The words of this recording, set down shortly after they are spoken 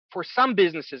for some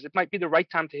businesses, it might be the right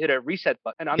time to hit a reset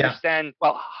button and Yeah. understand,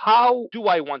 well, how do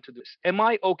I want to do this? Am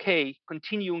I okay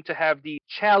continuing to have the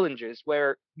challenges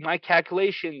where my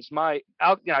calculations,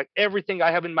 everything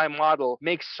I have in my model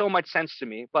makes so much sense to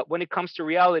me. But when it comes to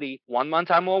reality, 1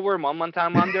 month I'm over, 1 month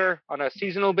I'm under on a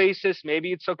seasonal basis.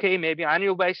 Maybe it's okay. Maybe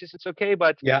annual basis, it's okay.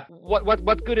 But Yeah.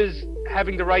 what good is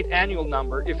having the right annual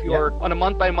number if Yeah. you're on a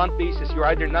month by month basis, you're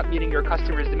either not meeting your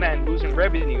customers' demand, losing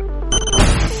revenue.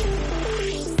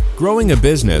 Growing a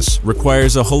business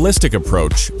requires a holistic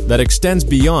approach that extends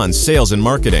beyond sales and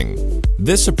marketing.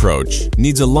 This approach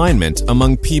needs alignment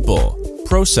among people,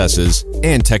 processes,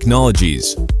 and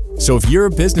technologies. So if you're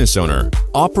a business owner,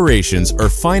 operations, or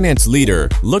finance leader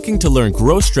looking to learn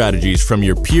growth strategies from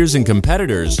your peers and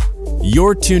competitors,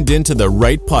 you're tuned into the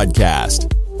right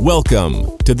podcast.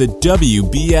 Welcome to the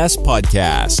WBS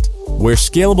Podcast, where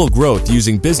scalable growth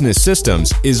using business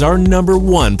systems is our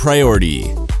 #1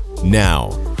 priority.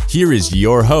 Now, here is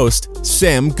your host,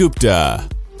 Sam Gupta.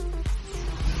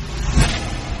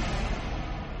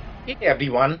 Hey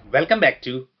everyone, welcome back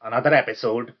to another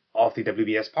episode of the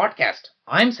WBS Podcast.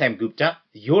 I'm Sam Gupta,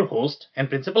 your host and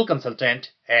principal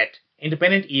consultant at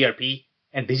independent ERP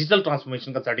and digital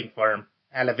transformation consulting firm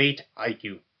Elevate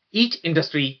IQ. Each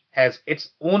industry has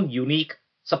its own unique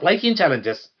supply chain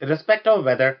challenges, irrespective of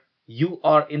whether you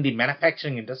are in the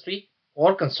manufacturing industry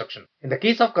or construction. In the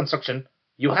case of construction,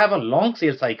 you have a long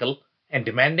sales cycle and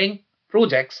demanding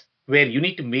projects where you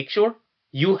need to make sure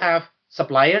you have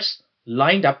suppliers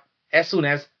lined up as soon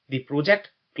as the project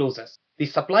closes. The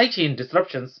supply chain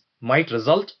disruptions might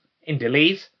result in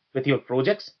delays with your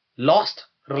projects, lost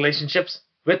relationships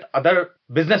with other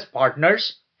business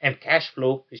partners, and cash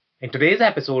flow issues. In today's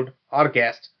episode, our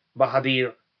guest,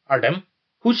 Bahadir Erdem,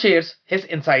 who shares his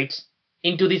insights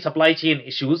into the supply chain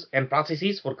issues and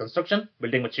processes for construction,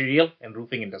 building material, and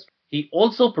roofing industry. He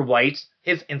also provides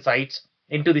his insights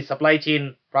into the supply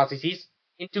chain processes,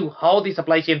 into how the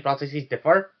supply chain processes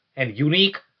differ, and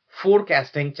unique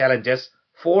forecasting challenges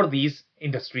for these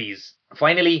industries.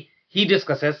 Finally, he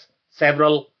discusses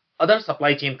several other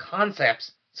supply chain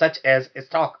concepts such as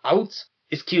stockouts,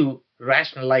 SKU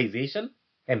rationalization,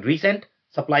 and recent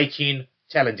supply chain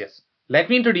challenges. Let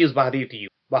me introduce Bahadir to you.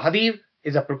 Bahadir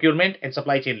is a procurement and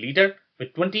supply chain leader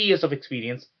with 20 years of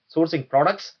experience sourcing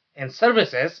products and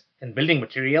services in building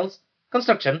materials,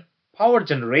 construction, power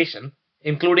generation,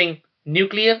 including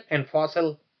nuclear and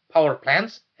fossil power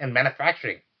plants, and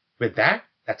manufacturing. With that,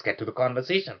 let's get to the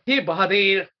conversation. Hey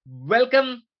Bahadir,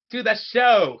 welcome to the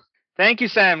show. Thank you,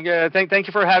 Sam. Thank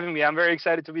you for having me. I'm very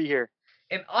excited to be here.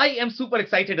 And I am super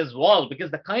excited as well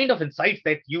because the kind of insights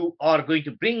that you are going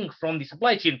to bring from the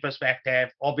supply chain perspective,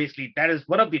 obviously, that is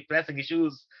one of the pressing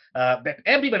issues that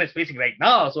everyone is facing right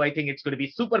now. So I think it's going to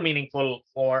be super meaningful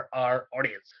for our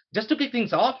audience. Just to kick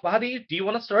things off, Bahadir, do you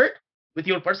want to start with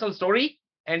your personal story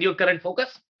and your current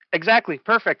focus? Exactly.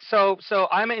 Perfect. So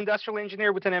I'm an industrial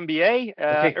engineer with an MBA.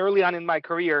 Okay. Early on in my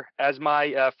career, as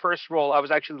my first role, I was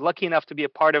actually lucky enough to be a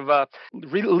part of a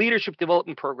leadership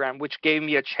development program, which gave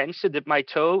me a chance to dip my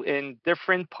toe in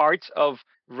different parts of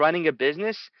running a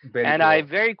business. Very And cool. I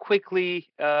very quickly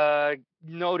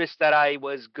noticed that I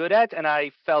was good at, and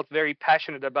I felt very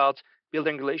passionate about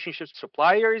building relationships with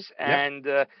suppliers and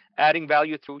adding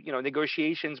value through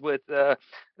negotiations with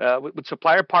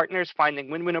supplier partners, finding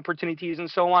win-win opportunities, and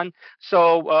so on.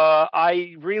 So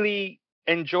I really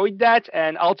enjoyed that,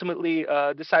 and ultimately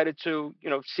decided to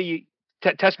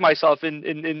test myself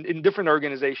in different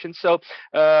organizations. So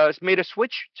made a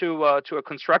switch to a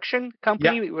construction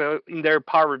company in their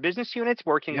power business units,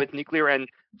 working with nuclear and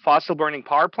fossil burning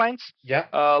power plants.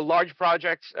 Large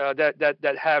projects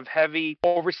that have heavy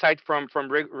oversight from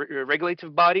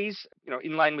regulative bodies,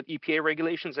 in line with EPA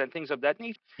regulations and things of that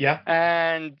nature.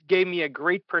 And gave me a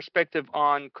great perspective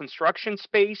on construction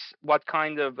space, what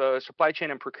kind of supply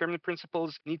chain and procurement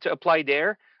principles need to apply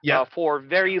there for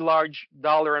very large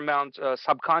dollar amount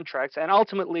subcontracts. And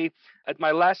ultimately, at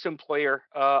my last employer,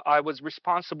 I was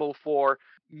responsible for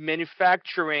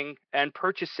manufacturing and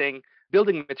purchasing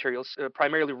building materials,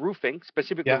 primarily roofing,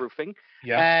 specifically roofing,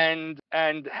 and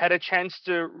had a chance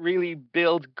to really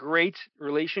build great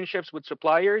relationships with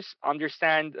suppliers,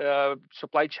 understand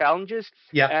supply challenges,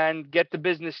 and get the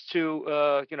business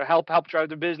to help drive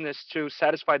the business to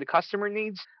satisfy the customer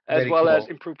needs as well as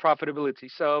improve profitability.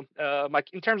 So,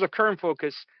 in terms of current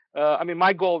focus,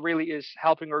 my goal really is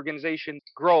helping organizations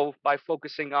grow by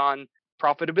focusing on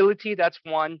profitability. That's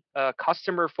one,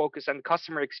 customer focus and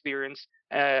customer experience.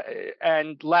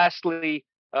 And lastly,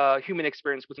 human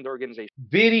experience within the organization.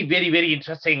 Very, very, very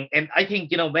interesting. And I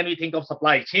think, when we think of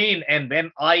supply chain and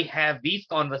when I have these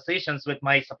conversations with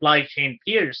my supply chain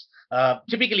peers,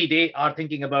 typically they are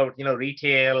thinking about,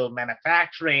 retail,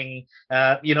 manufacturing.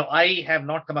 I have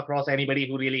not come across anybody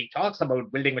who really talks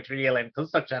about building material and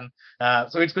construction.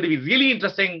 So it's going to be really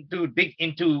interesting to dig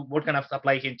into what kind of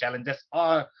supply chain challenges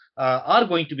are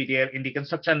going to be there in the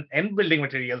construction and building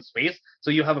material space.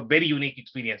 So you have a very unique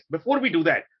experience. Before we do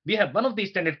that, we have one of these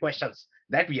standard questions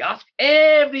that we ask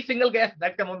every single guest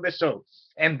that come on the show.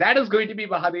 And that is going to be,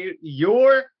 Bahadir,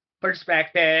 your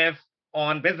perspective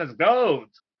on business growth.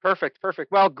 Perfect.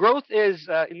 Well, growth is,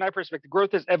 in my perspective,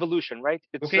 growth is evolution, right?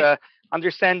 It's Okay.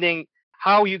 Understanding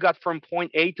how you got from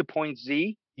point A to point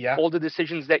Z, Yeah. all the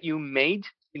decisions that you made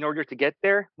in order to get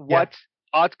there, Yeah. what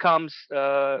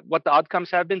the outcomes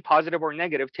have been, positive or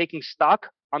negative, taking stock,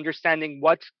 understanding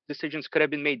what decisions could have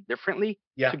been made differently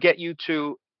Yeah. to get you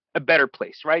to a better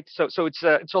place, right? So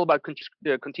it's all about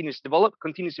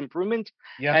continuous improvement,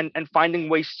 Yeah. and finding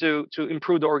ways to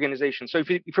improve the organization. So if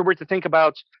we were to think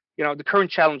about the current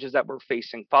challenges that we're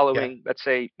facing Yeah. following, let's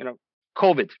say,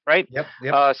 COVID, right? Yep.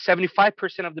 Yep.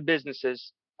 75% of the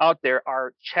businesses out there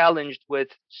are challenged with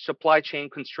supply chain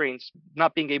constraints,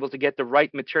 not being able to get the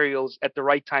right materials at the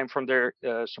right time from their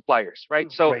suppliers,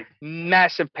 right? So Right.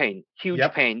 massive pain, huge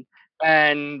Yep. pain,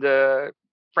 and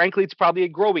frankly, it's probably a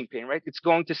growing pain, right? It's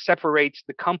going to separate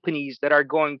the companies that are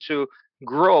going to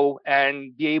grow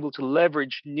and be able to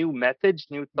leverage new methods,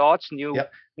 new thoughts, new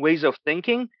Yep. ways of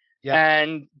thinking, Yep.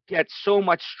 and get so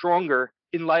much stronger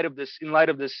in light of this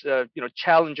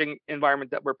challenging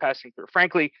environment that we're passing through.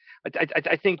 Frankly,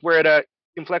 I think we're at a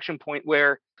inflection point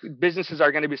where businesses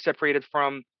are going to be separated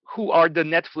from who are the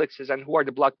Netflixes and who are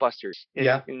the blockbusters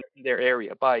Yeah. in their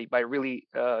area by really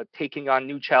taking on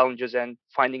new challenges and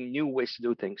finding new ways to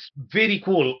do things. Very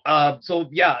cool. So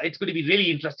yeah, it's going to be really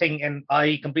interesting, and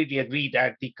I completely agree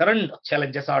that the current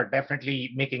challenges are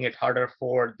definitely making it harder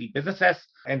for the businesses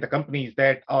and the companies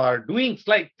that are doing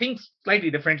things slightly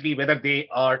differently, whether they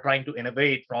are trying to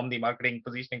innovate from the marketing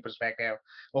positioning perspective,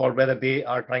 or whether they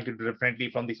are trying to do differently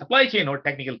from the supply chain or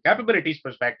technical capabilities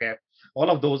perspective. All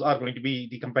of those are going to be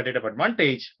the competitive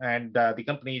advantage, and the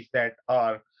companies that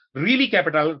are really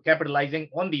capitalizing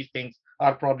on these things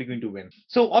are probably going to win.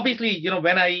 So obviously,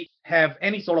 when I have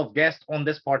any sort of guest on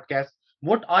this podcast,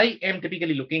 what I am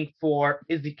typically looking for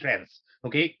is the trends.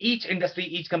 Okay, each industry,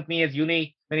 each company is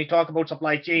unique. When you talk about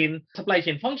supply chain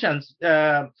functions,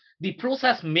 the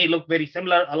process may look very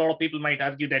similar. A lot of people might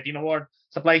argue that, what,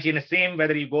 supply chain is same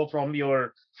whether you go from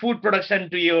your food production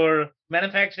to your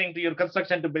manufacturing to your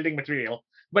construction to building material.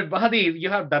 But Bahadir, you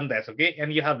have done this, okay,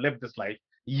 and you have lived this life.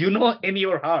 You know in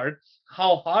your heart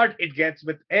how hard it gets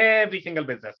with every single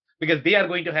business, because they are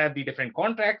going to have the different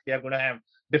contracts, they are going to have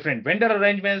different vendor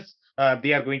arrangements,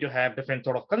 they are going to have different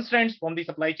sort of constraints from the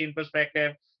supply chain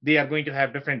perspective, they are going to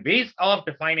have different ways of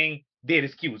defining their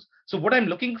SKUs. So what I'm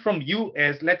looking from you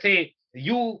is, let's say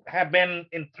you have been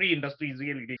in three industries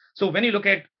really deep. So when you look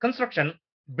at construction,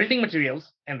 building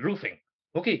materials, and roofing,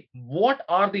 okay, what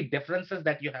are the differences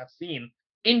that you have seen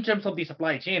in terms of the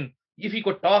supply chain? If you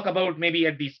could talk about maybe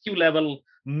at the SKU level,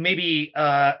 maybe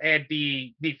at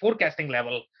the forecasting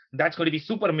level, that's going to be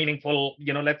super meaningful.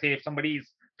 Let's say if somebody is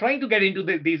trying to get into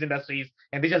these industries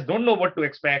and they just don't know what to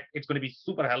expect, it's going to be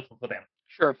super helpful for them.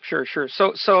 Sure.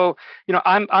 So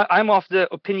I'm of the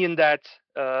opinion that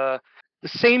the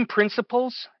same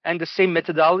principles and the same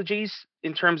methodologies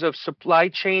in terms of supply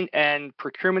chain and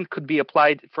procurement could be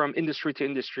applied from industry to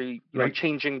industry. Right.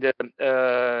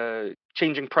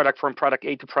 Changing product from product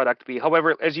A to product B.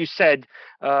 However, as you said,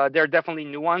 there are definitely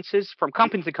nuances from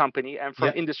company to company and from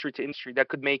Yeah. industry to industry that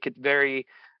could make it very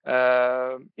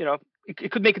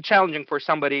it could make it challenging for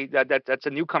somebody that's a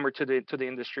newcomer to the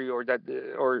industry, or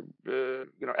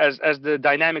as the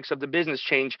dynamics of the business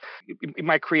change, it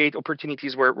might create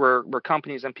opportunities where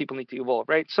companies and people need to evolve,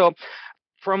 right? So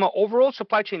from an overall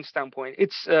supply chain standpoint,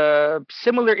 it's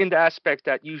similar in the aspect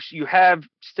that you have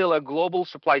still a global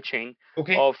supply chain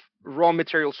Okay. of raw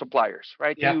material suppliers,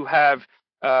 right? Yeah. You have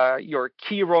your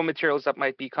key raw materials that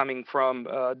might be coming from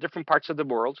different parts of the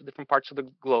world, different parts of the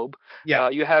globe. Yeah.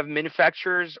 You have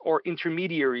manufacturers or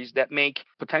intermediaries that make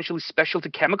potentially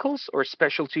specialty chemicals or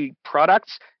specialty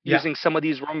products Yeah. using some of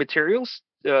these raw materials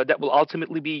that will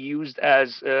ultimately be used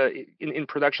as in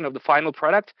production of the final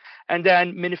product, and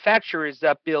then manufacturers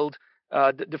that build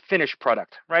the finished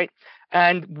product, right?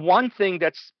 And one thing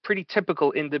that's pretty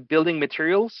typical in the building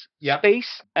materials Yeah.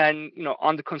 space, and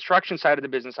on the construction side of the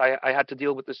business, I had to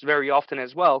deal with this very often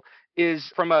as well,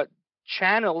 is from a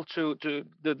channel to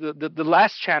the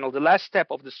last channel, the last step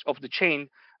of the chain.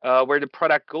 where the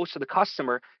product goes to the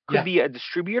customer, could be a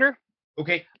distributor.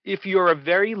 Okay. If you're a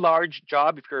very large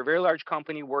job, if you're a very large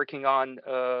company working on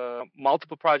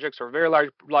multiple projects or very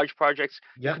large projects,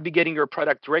 you could be getting your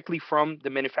product directly from the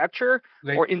manufacturer.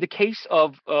 Right. Or in the case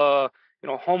of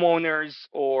homeowners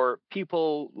or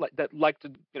people that like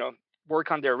to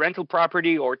work on their rental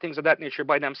property or things of that nature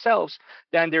by themselves,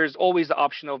 then there's always the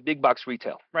option of big box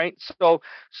retail, right? So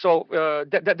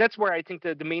that's where I think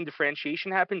the main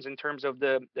differentiation happens in terms of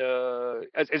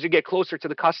as you get closer to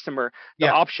the customer, the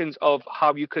options of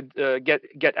how you could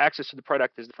get access to the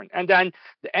product is different. And then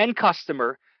the end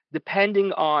customer,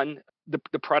 depending on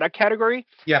the product category,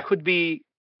 could be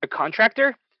a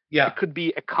contractor. It could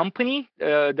be a company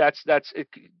that's a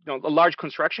large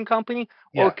construction company,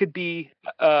 or it could be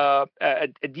a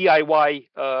DIY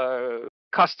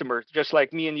customer, just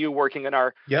like me and you working in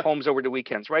our homes over the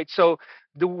weekends, right? So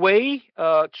the way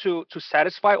to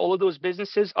satisfy all of those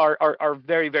businesses are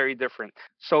very, very different.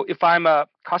 So if I'm a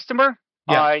customer,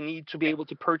 I need to be able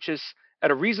to purchase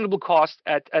at a reasonable cost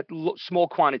at small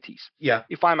quantities.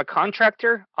 If I'm a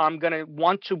contractor, I'm gonna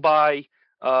want to buy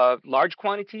large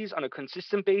quantities on a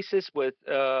consistent basis with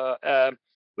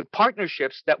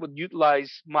partnerships that would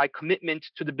utilize my commitment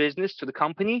to the business, to the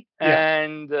company,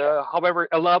 and however,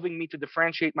 allowing me to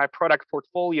differentiate my product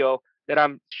portfolio that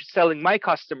I'm selling my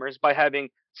customers by having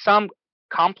some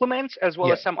complements as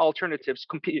well as some alternatives,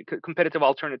 competitive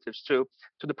alternatives to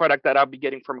the product that I'll be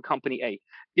getting from company A.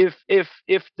 If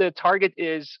the target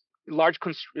is large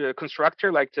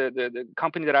constructor like the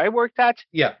company that I worked at,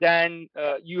 then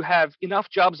you have enough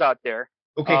jobs out there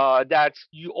that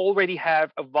you already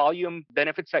have a volume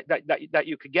benefits that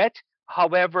you could get.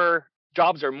 However,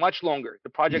 jobs are much longer. The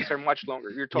projects are much longer.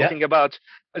 You're talking about,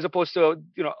 as opposed to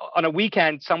on a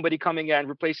weekend somebody coming and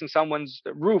replacing someone's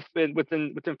roof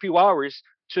within a few hours,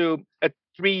 to a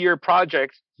 3-year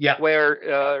project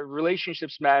where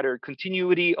relationships matter,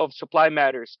 continuity of supply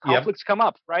matters, conflicts come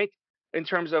up, right? In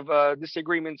terms of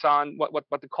disagreements on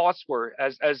what the costs were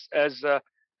as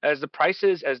the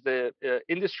prices, as the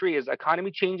industry, as the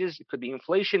economy changes. It could be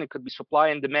inflation, it could be supply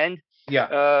and demand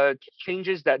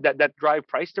changes that drive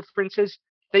price differences.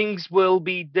 Things will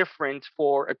be different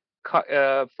for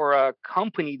a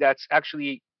company that's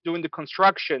actually doing the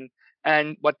construction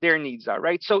and what their needs are,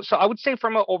 right? So I would say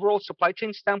from an overall supply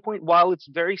chain standpoint, while it's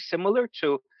very similar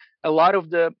to a lot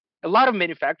of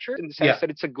manufacturers in the sense that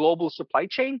it's a global supply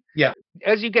chain,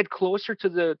 as you get closer to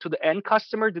the end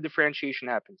customer, the differentiation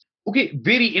happens. Okay,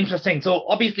 very interesting. So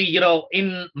obviously,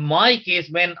 in my case,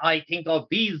 when I think of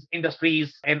these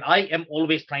industries, and I am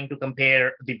always trying to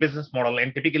compare the business model,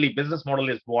 and typically business model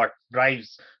is what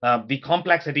drives the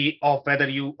complexity of whether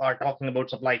you are talking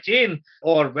about supply chain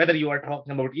or whether you are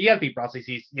talking about ERP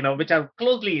processes, which are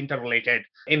closely interrelated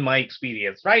in my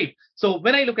experience, right? So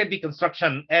when I look at the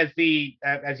construction, as we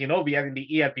are in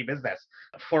the ERP business,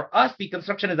 for us, the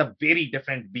construction is a very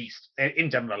different beast in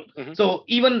general. Mm-hmm. So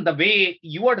even the way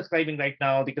you are describing right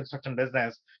now the construction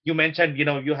business, you mentioned,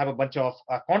 you have a bunch of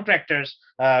contractors,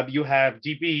 you have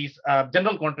GPs,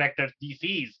 general contractors,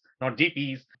 GCs, not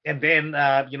GPs, and then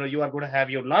you are going to have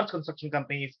your large construction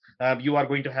companies. You are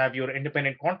going to have your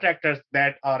independent contractors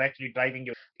that are actually driving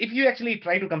you. If you actually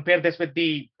try to compare this with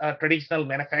the traditional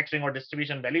manufacturing or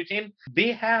distribution value chain,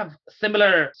 they have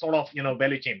similar sort of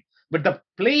value chain. But the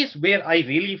place where I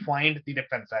really find the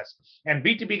differences, and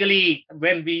we typically,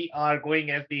 when we are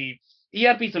going as the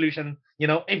ERP solution,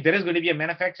 if there is going to be a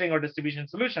manufacturing or distribution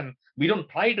solution, we don't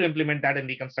try to implement that in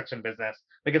the construction business,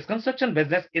 because construction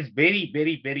business is very,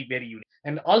 very, very, very unique.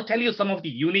 And I'll tell you some of the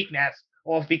uniqueness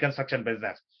of the construction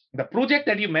business. The project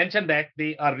that you mentioned, that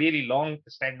they are really long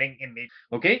standing in nature.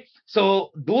 Okay.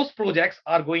 So those projects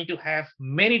are going to have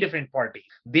many different parties.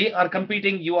 They are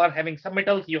competing. You are having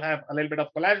submittals. You have a little bit of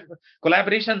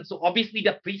collaboration. So obviously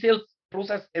the pre-sales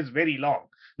process is very long.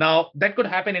 Now, that could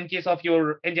happen in case of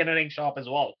your engineering shop as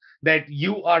well, that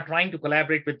you are trying to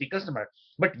collaborate with the customer,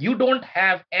 but you don't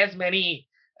have as many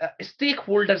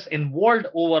stakeholders involved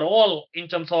overall in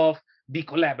terms of the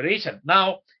collaboration.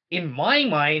 Now, in my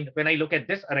mind, when I look at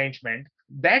this arrangement,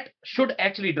 that should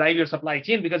actually drive your supply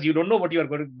chain, because you don't know what you are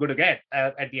going to get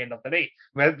at the end of the day.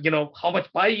 Well, how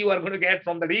much pie you are going to get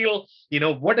from the deal,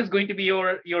 what is going to be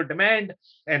your demand,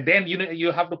 and then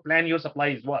you have to plan your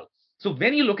supply as well. So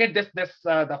when you look at this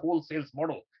the whole sales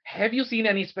model, have you seen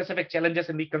any specific challenges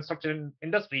in the construction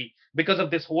industry because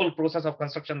of this whole process of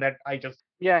construction that I just?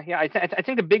 Yeah. I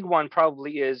think the big one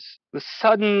probably is the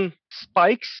sudden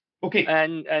spikes. Okay.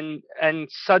 And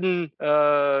sudden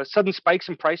spikes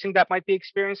in pricing that might be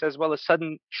experienced, as well as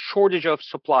sudden shortage of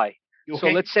supply. Okay. So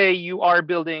let's say you are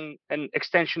building an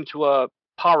extension to a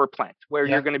power plant where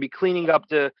you're going to be cleaning up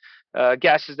the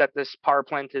gases that this power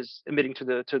plant is emitting to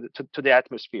the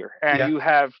atmosphere. And you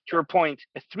have, to your point,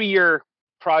 a 3-year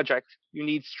project. You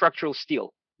need structural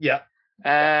steel. Yeah.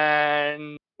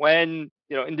 And when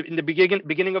in the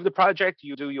beginning of the project,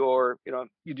 you do your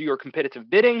competitive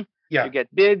bidding. Yeah. You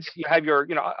get bids. You have your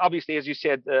obviously, as you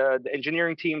said, the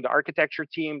engineering team, the architecture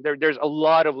team. There's a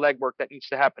lot of legwork that needs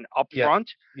to happen up front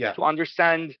to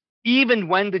understand. Even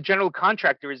when the general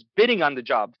contractor is bidding on the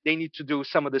job, they need to do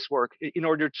some of this work in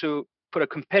order to put a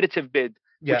competitive bid,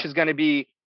 which is going to be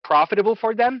profitable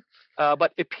for them,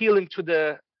 but appealing to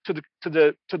the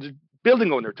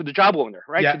building owner, to the job owner,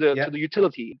 right? To the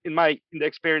utility. In my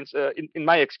experience,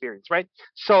 right?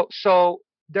 So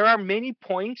there are many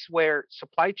points where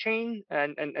supply chain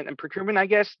and procurement, I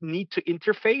guess, need to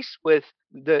interface with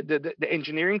the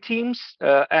engineering teams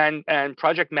and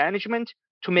project management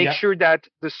to make sure that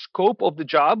the scope of the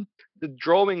job, the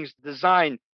drawings,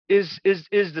 design is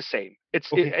the same.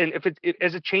 And if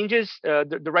as it changes,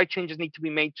 the right changes need to be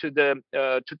made to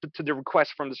the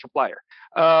request from the supplier.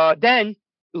 Then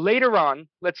later on,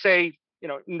 let's say,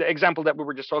 in the example that we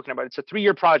were just talking about, it's a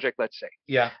 3-year project, let's say.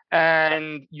 Yeah.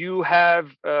 And you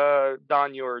have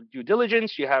done your due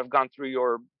diligence, you have gone through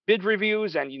your bid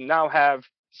reviews, and you now have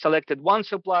selected one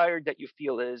supplier that you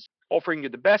feel is offering you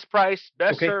the best price,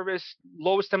 best service,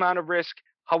 lowest amount of risk.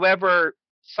 However,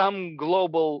 some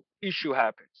global issue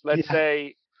happens. Let's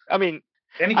say, I mean,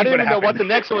 I don't even know what the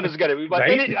next one is going to be. But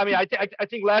right? I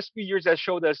think last few years has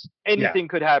showed us anything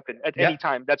could happen at any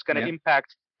time that's going to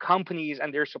impact companies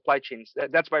and their supply chains.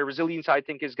 That's why resilience, I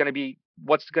think, is going to be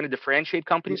what's going to differentiate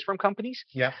companies from companies.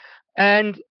 Yeah.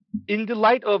 And in the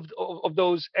light of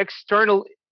those external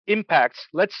impacts,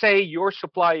 let's say your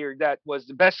supplier that was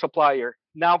the best supplier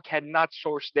now cannot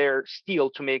source their steel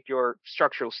to make your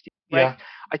structural steel. Right? Yeah.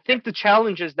 I think the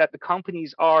challenges that the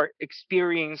companies are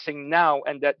experiencing now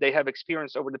and that they have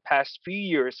experienced over the past few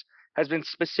years has been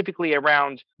specifically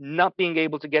around not being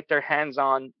able to get their hands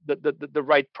on the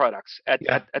right products at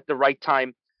the right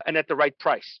time and at the right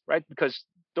price, right? Because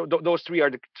those three are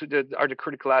the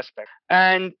critical aspects.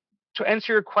 And to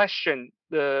answer your question,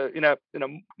 in a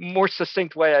more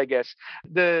succinct way, I guess,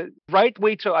 the right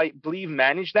way to, I believe,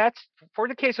 manage that for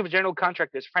the case of a general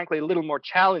contractor is frankly a little more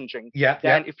challenging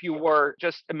than if you were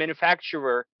just a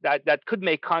manufacturer that could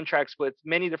make contracts with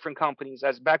many different companies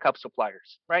as backup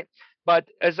suppliers, right? But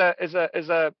as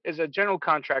a general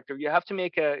contractor, you have to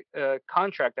make a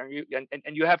contract,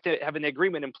 and you have to have an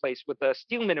agreement in place with a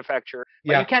steel manufacturer.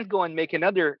 But you can't go and make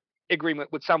another agreement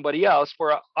with somebody else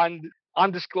for an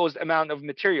undisclosed amount of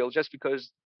material just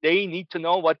because they need to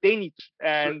know what they need.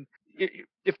 And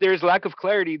if there's lack of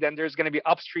clarity, then there's going to be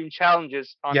upstream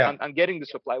challenges on getting the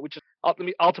supply, which is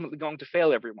ultimately going to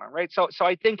fail everyone, right? So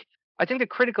I think the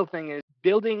critical thing is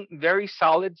building very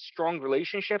solid, strong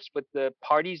relationships with the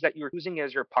parties that you're using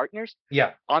as your partners.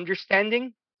 Yeah.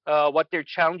 Understanding what their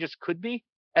challenges could be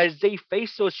as they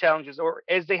face those challenges, or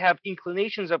as they have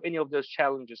inclinations of any of those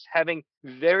challenges, having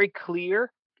very clear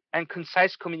and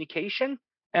concise communication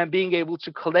and being able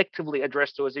to collectively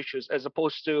address those issues, as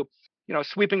opposed to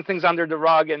sweeping things under the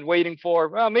rug and waiting for,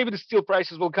 well, maybe the steel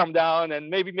prices will come down and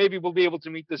maybe we'll be able to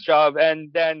meet this job. And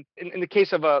then in the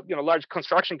case of a large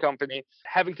construction company,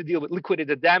 having to deal with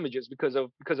liquidated damages because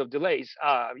of delays.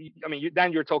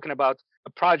 Then you're talking about a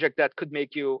project that could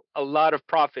make you a lot of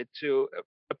profit to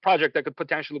a project that could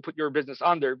potentially put your business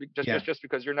under just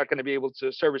because you're not going to be able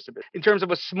to service it. In terms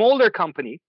of a smaller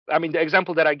company, the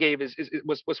example that I gave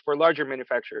was for a larger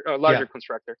manufacturer, larger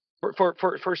constructor.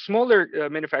 For smaller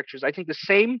manufacturers, I think the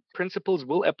same principles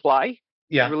will apply.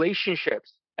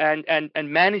 Relationships and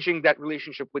managing that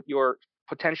relationship with your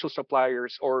potential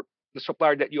suppliers or the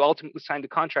supplier that you ultimately sign the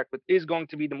contract with is going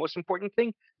to be the most important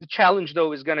thing. The challenge,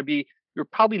 though, is going to be you're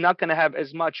probably not going to have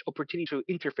as much opportunity to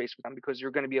interface with them because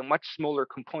you're going to be a much smaller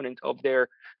component of their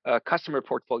customer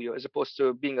portfolio, as opposed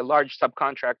to being a large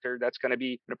subcontractor that's going to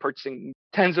be purchasing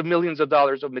tens of millions of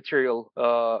dollars of material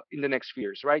in the next few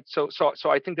years, right? So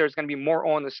I think there's going to be more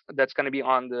onus that's going to be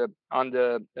on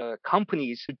the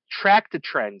companies to track the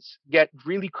trends, get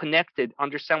really connected,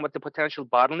 understand what the potential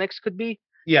bottlenecks could be,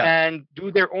 and do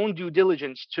their own due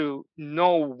diligence to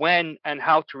know when and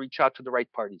how to reach out to the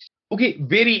right parties. Okay,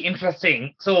 very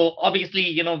interesting. So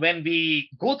obviously, when we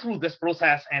go through this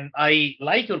process, and I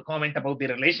like your comment about the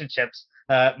relationships,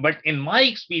 but in my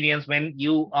experience, when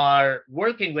you are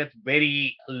working with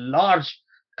very large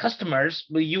customers,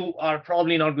 you are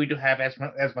probably not going to have as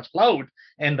much clout.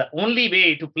 And the only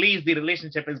way to please the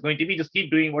relationship is going to be just keep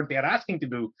doing what they are asking to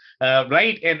do,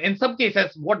 right? And in some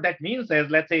cases, what that means is,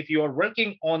 let's say if you are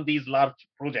working on these large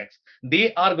projects,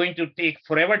 they are going to take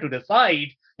forever to decide.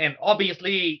 And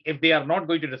obviously, if they are not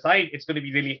going to decide, it's going to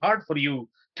be really hard for you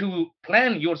to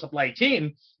plan your supply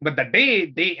chain. But the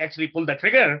day they actually pull the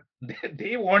trigger,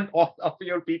 they want all of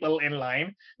your people in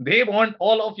line, they want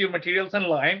all of your materials in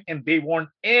line, and they want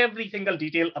every single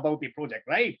detail about the project,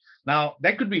 right? Now,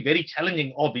 that could be very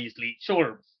challenging, obviously.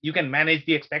 Sure, you can manage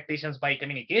the expectations by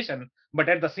communication, but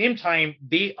at the same time,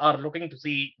 they are looking to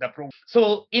see the pro.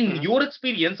 So, in Mhm. your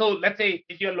experience, so let's say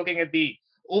if you're looking at the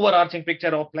overarching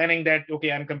picture of planning that,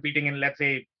 okay, I'm competing in, let's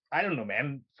say, I don't know,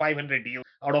 man, 500 deals.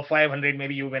 Out of 500,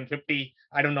 maybe you win 50.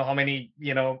 I don't know how many,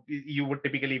 you would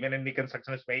typically win in the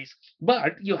construction space.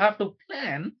 But you have to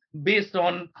plan based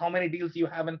on how many deals you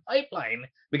have in pipeline,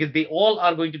 because they all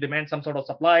are going to demand some sort of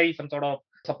supply, some sort of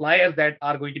suppliers that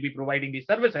are going to be providing these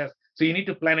services. So you need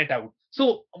to plan it out.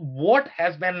 So what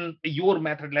has been your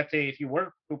method? Let's say if you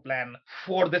were to plan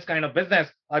for this kind of business,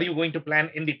 are you going to plan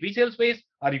in the pre-sale space?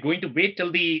 Are you going to wait till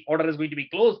the order is going to be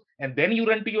closed and then you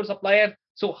run to your suppliers?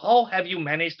 So how have you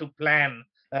managed to plan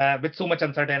with so much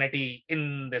uncertainty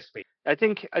in this space? I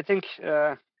think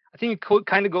it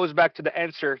kind of goes back to the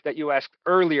answer that you asked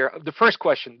earlier, the first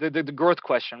question, the growth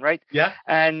question, right? Yeah.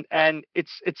 And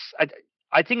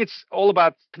I think it's all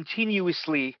about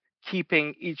continuously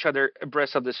keeping each other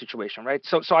abreast of the situation, right?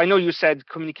 So I know you said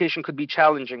communication could be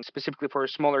challenging, specifically for a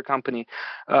smaller company,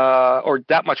 or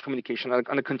that much communication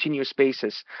on a continuous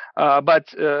basis.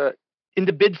 But in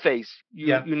the bid phase,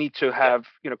 Yeah. you need to have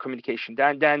communication.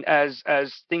 Then as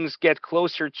things get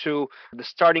closer to the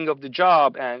starting of the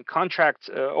job and contract,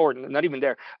 or not even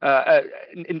there,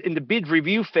 in the bid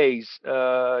review phase,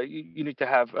 you need to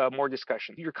have more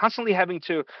discussion. You're constantly having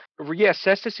to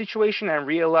reassess the situation and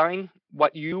realign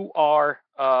what you are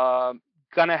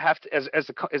gonna have to, as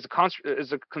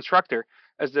a constructor,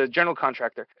 as the general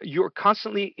contractor. You're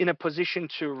constantly in a position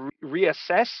to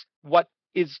reassess what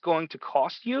is going to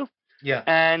cost you Yeah.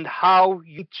 and how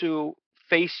you to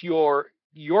face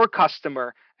your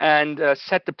customer and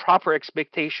set the proper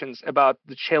expectations about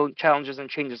the challenges and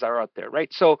changes that are out there,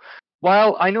 right? So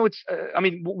while I know it's, I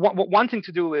mean, one thing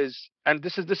to do is, and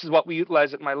this is what we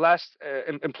utilized at my last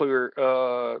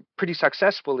employer pretty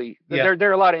successfully. Yeah. There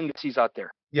are a lot of indices out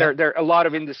there. Yeah. There are a lot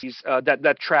of indices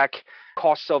that track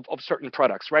costs of certain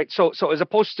products, right? So as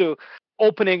opposed to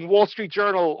opening Wall Street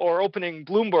Journal or opening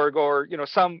Bloomberg or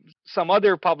some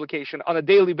other publication on a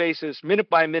daily basis, minute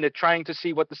by minute, trying to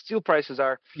see what the steel prices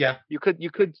are. Yeah. You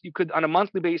could on a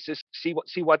monthly basis see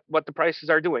what the prices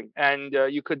are doing, and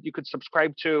you could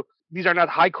subscribe to. These are not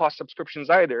high cost subscriptions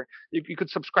either. You could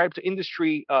subscribe to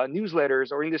industry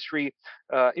newsletters or industry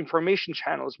information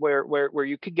channels where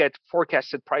you could get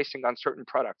forecasted pricing on certain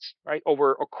products, right,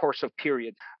 over a course of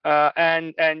period.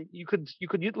 And you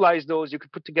could utilize those. You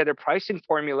could put together pricing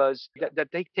formulas that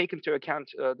they take into account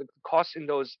the costs in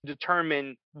those,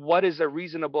 determine what is a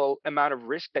reasonable amount of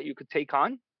risk that you could take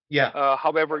on. Yeah.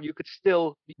 However, you could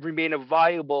still remain a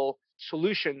viable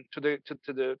solution to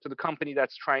the company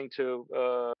that's trying to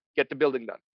get the building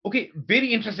done. Okay,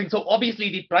 very interesting. So obviously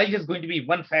the price is going to be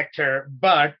one factor,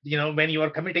 but when you are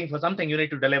committing for something, you need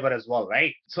to deliver as well,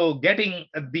 right? So getting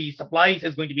the supplies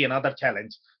is going to be another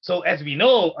challenge. So as we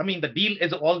know, I mean, the deal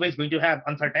is always going to have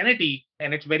uncertainty,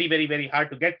 and it's very, very, very hard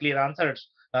to get clear answers,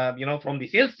 from the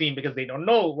sales team, because they don't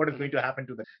know what is Mhm. going to happen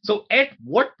to them. So at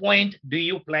what point do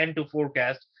you plan to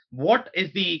forecast? What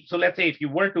is the, so let's say if you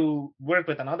were to work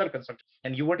with another constructor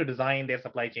and you were to design their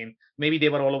supply chain, maybe they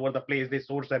were all over the place, they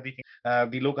sourced everything,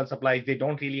 the local supplies, they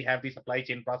don't really have the supply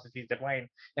chain processes defined,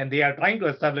 and they are trying to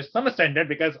establish some standard,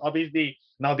 because obviously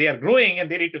now they are growing and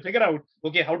they need to figure out,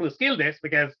 okay, how to scale this.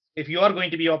 Because if you are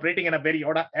going to be operating in a very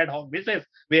ad hoc basis,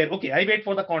 where, okay, I wait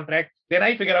for the contract, then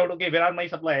I figure out, okay, where are my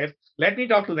suppliers, let me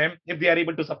talk to them if they are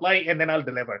able to supply, and then I'll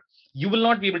deliver. You will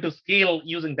not be able to scale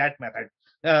using that method.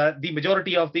 The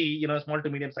majority of the small to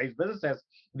medium sized businesses,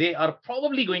 they are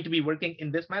probably going to be working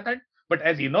in this method. But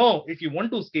as you know, if you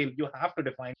want to scale, you have to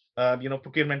define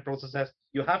procurement processes.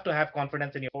 You have to have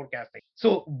confidence in your forecasting.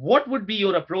 So what would be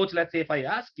your approach? Let's say if I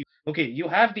ask you, okay, you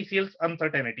have the sales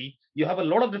uncertainty, you have a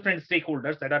lot of different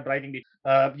stakeholders that are driving it,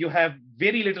 you have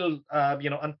very little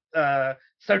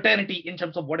certainty in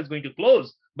terms of what is going to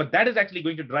close, but that is actually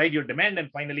going to drive your demand,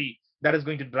 and finally that is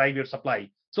going to drive your supply.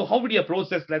 So how would you approach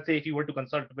this? Let's say if you were to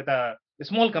consult with a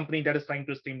small company that is trying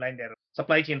to streamline their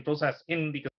supply chain process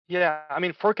in the. Yeah, I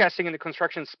mean, forecasting in the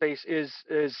construction space is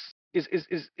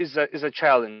a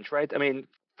challenge, right? I mean,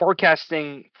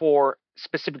 forecasting for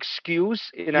specific SKUs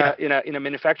in Yeah. a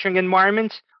manufacturing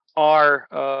environment are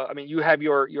I mean, you have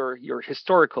your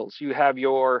historicals, you have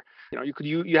your,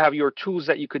 you have your tools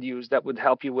that you could use that would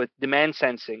help you with demand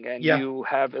sensing, and Yeah. you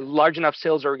have a large enough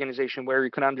sales organization where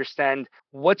you can understand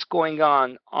what's going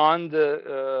on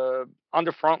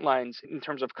the front lines in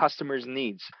terms of customers'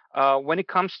 needs. When it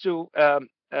comes to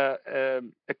a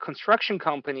construction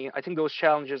company, I think those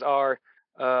challenges are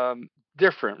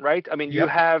different, right? I mean, you Yep.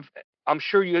 have, I'm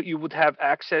sure you would have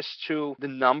access to the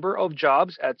number of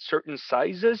jobs at certain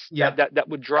sizes Yeah. that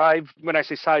would drive, when I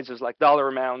say sizes, like dollar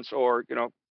amounts, or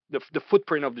the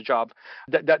footprint of the job,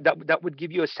 that would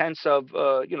give you a sense of,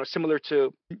 similar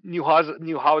to new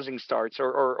housing starts,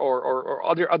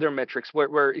 or other metrics,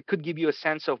 where it could give you a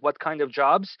sense of what kind of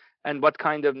jobs and what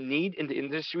kind of need in the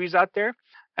industries out there.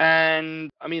 And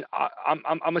I mean,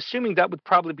 I'm assuming that would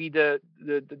probably be the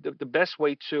best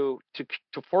way to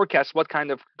forecast what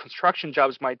kind of construction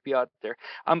jobs might be out there.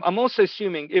 I'm also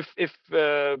assuming, if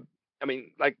I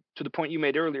mean, like, to the point you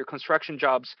made earlier, construction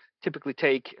jobs typically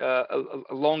take a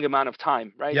long amount of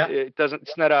time, right? Yeah. It doesn't.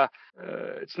 It's not a,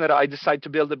 I decide to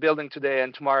build a building today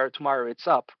and tomorrow it's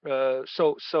up.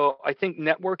 So I think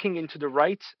networking into the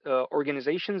right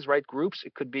organizations, right groups.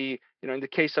 It could be, in the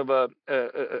case of a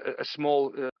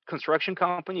small construction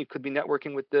company, it could be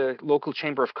networking with the local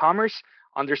chamber of commerce,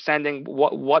 understanding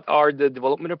what are the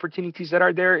development opportunities that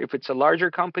are there. If it's a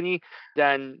larger company,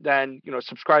 then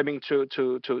subscribing to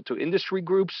industry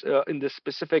groups in the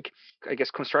specific, I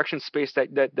guess, construction space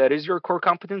that is your core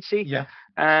competency. Yeah.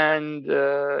 And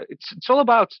it's all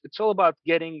about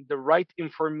getting the right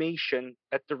information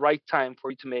at the right time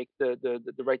for you to make the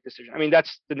right decision. I mean,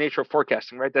 that's the nature of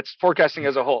forecasting, right? That's forecasting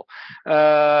as a whole.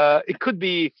 It could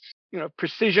be,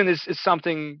 precision is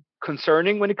something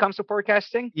concerning when it comes to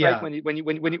forecasting, right? Yeah.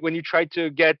 When you try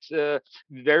to get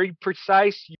very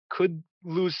precise, you could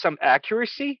lose some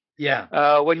accuracy.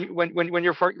 Yeah. When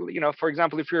you're for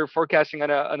example, if you're forecasting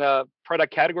on a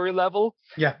product category level,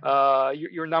 Yeah.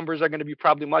 your numbers are going to be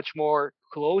probably much more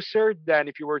closer than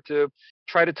if you were to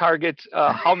try to target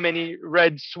how many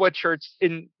red sweatshirts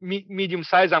in medium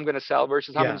size I'm going to sell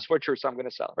versus how many Yeah. sweatshirts I'm going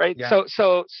to sell, right? Yeah.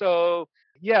 So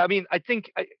yeah, I mean, I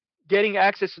think getting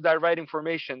access to that right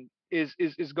information is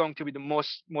going to be the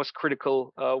most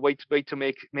critical way to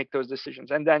make those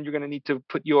decisions. And then you're going to need to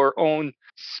put your own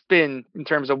spin in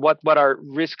terms of what are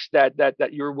risks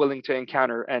that you're willing to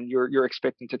encounter and you're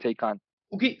expecting to take on.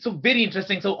 Okay, so very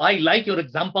interesting. So I like your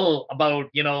example about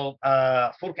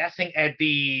forecasting at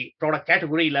the product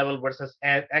category level versus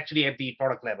actually at the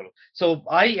product level. So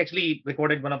I actually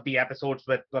recorded one of the episodes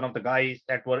with one of the guys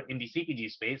that were in the CPG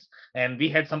space, and we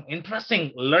had some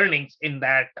interesting learnings in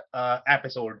that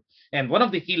episode. And one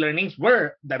of the key learnings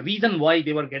were the reason why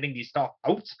they were getting the stock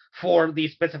outs for the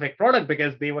specific product,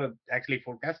 because they were actually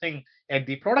forecasting at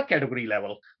the product category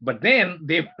level. But then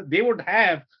they would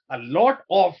have a lot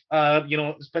of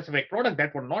specific product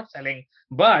that were not selling,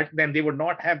 but then they would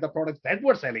not have the products that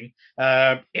were selling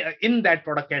in that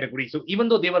product category. So even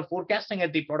though they were forecasting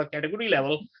at the product category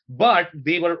level, but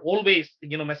they were always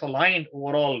misaligned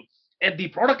overall. At the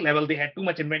product level, they had too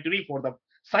much inventory for the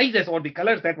sizes or the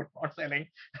colors that were not selling,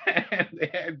 and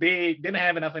they didn't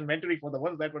have enough inventory for the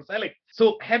ones that were selling.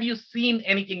 So have you seen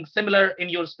anything similar in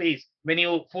your space? When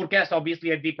you forecast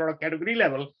obviously at the product category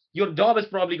level, your job is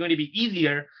probably going to be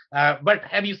easier, but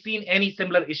have you seen any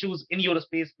similar issues in your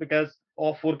space because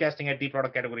of forecasting at the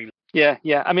product category level?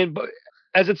 Yeah. I mean,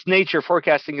 as its nature,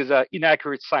 forecasting is a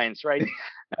inaccurate science, right?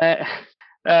 uh,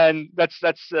 and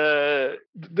the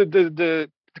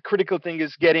critical thing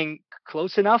is getting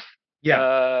close enough,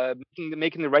 Yeah.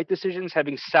 making the right decisions,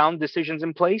 having sound decisions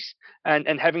in place,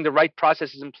 and having the right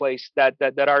processes in place that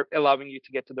are allowing you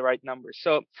to get to the right numbers.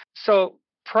 So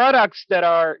products that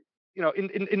are,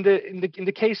 in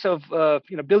the case of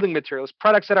building materials,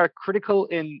 products that are critical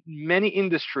in many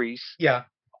industries Yeah.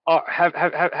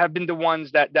 have been the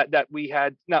ones that we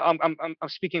had. Now I'm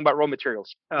speaking about raw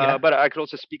materials, Yeah. but I could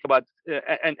also speak about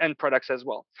end products as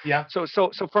well. Yeah. So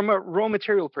from a raw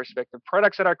material perspective,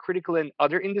 products that are critical in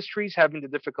other industries have been the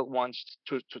difficult ones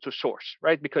to source,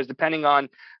 right? Because depending on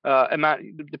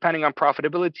depending on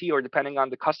profitability, or depending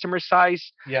on the customer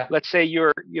size. Yeah. Let's say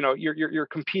you're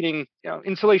competing,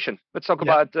 insulation. Let's talk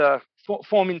Yeah. about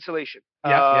foam insulation.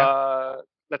 Yeah.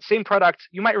 That same product,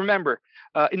 you might remember,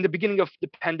 in the beginning of the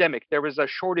pandemic, there was a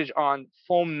shortage on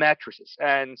foam mattresses,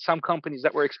 and some companies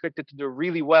that were expected to do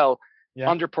really well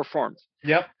underperformed.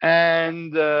 Yep.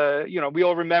 And we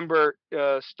all remember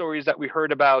stories that we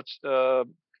heard about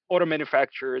auto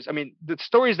manufacturers. I mean, the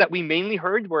stories that we mainly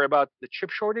heard were about the chip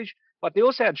shortage, but they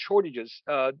also had shortages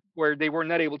where they were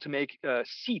not able to make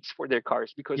seats for their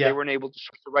cars because they Yeah. weren't able to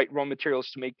source the right raw materials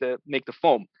to make the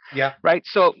foam. Yeah. Right.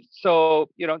 So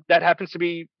that happens to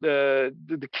be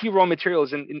the key raw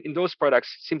materials in those products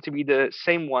seem to be the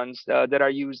same ones that are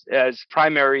used as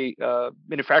primary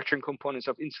manufacturing components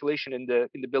of insulation in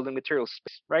the building materials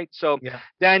space. Right. So Yeah.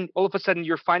 then all of a sudden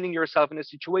you're finding yourself in a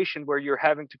situation where you're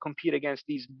having to compete against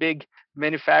these big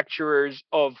manufacturers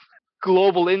of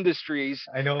global industries,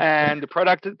 I know. and the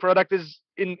product is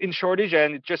in shortage,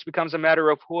 and it just becomes a matter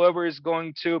of whoever is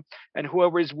going to and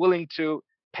whoever is willing to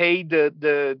pay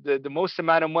the most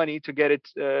amount of money to get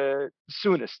it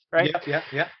soonest, right? Yeah. Yeah.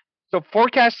 Yeah. So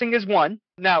forecasting is one.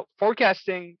 Now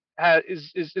forecasting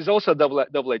is also a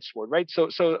double-edged sword, right? So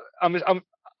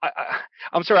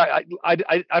I'm sorry,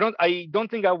 I don't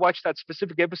think I watched that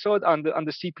specific episode on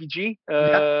the CPG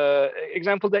Yeah.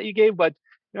 example that you gave, but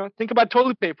think about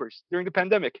toilet papers during the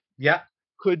pandemic. Yeah.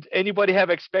 Could anybody have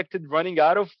expected running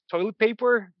out of toilet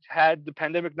paper had the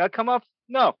pandemic not come up?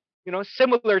 No.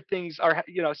 Similar things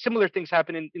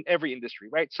happen in every industry,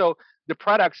 right? So the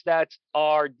products that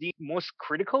are deemed most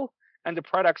critical and the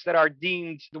products that are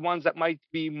deemed the ones that might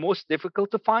be most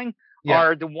difficult to find Yeah.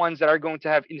 are the ones that are going to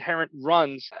have inherent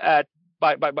runs at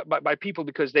by people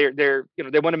because they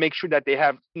want to make sure that they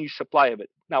have new supply of it.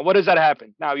 Now, what does that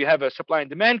happen? Now you have a supply and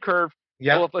demand curve. All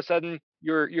Yeah. of a sudden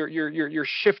you're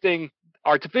shifting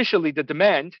artificially the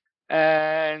demand,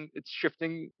 and it's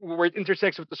shifting where it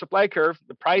intersects with the supply curve,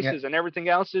 the Yeah. prices and everything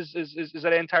else is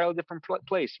at an entirely different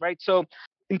place, right? So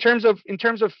in terms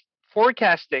of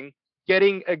forecasting,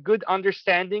 getting a good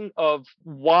understanding of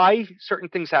why certain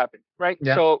things happen, right?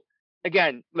 Yeah. So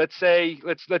again, let's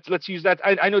use that.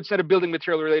 I know it's not a building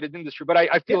material related industry, but I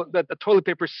Yeah. feel that the toilet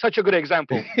paper is such a good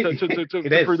example It to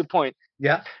prove is. the point.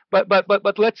 Yeah.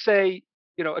 But let's say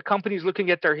a company is looking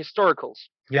at their historicals,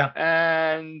 Yeah.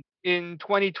 and in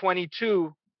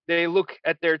 2022 they look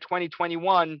at their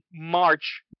 2021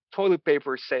 March toilet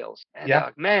paper sales, and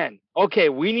Yeah. man, okay,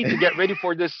 we need to get ready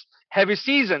for this heavy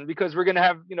season because we're gonna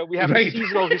have we have Right. the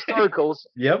seasonal historicals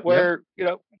Yep. Yep. where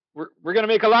we're gonna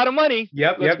make a lot of money.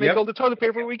 Yep. Let's Yep. make Yep. all the toilet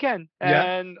paper we can, Yeah.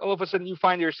 and all of a sudden you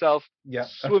find yourself Yeah.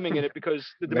 swimming in it because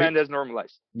the Right. demand has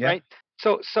normalized, Yeah. right?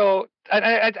 So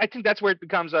I think that's where it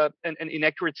becomes an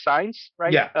inaccurate science,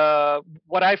 right? Yeah.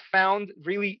 What I found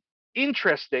really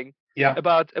interesting Yeah.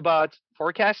 about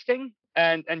forecasting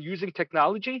and using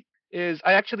technology is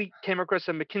I actually came across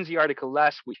a McKinsey article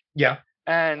last week, Yeah.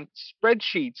 and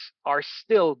spreadsheets are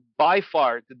still by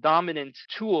far the dominant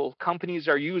tool companies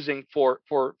are using for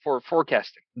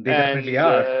forecasting. They definitely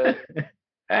are.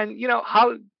 And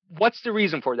what's the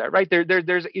reason for that, right?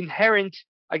 There's inherent,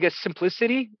 I guess,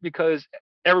 simplicity because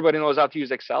everybody knows how to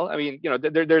use Excel. I mean,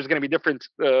 there's going to be different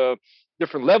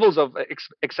levels of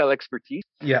Excel expertise.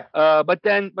 Yeah. But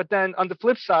then on the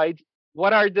flip side,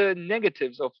 what are the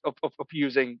negatives of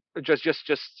using just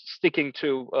sticking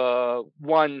to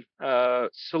one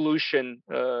solution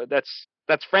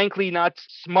that's frankly not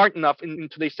smart enough in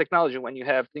today's technology when you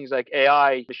have things like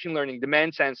AI, machine learning,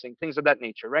 demand sensing, things of that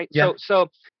nature, right? Yeah. So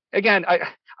again,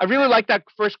 I really like that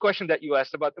first question that you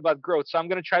asked about growth. So I'm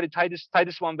going to try to tie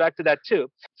this one back to that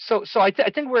too. So I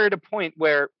think we're at a point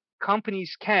where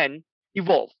companies can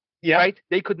evolve. Yeah. Right?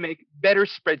 They could make better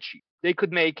spreadsheets. They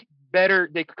could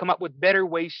come up with better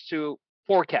ways to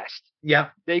forecast. Yeah.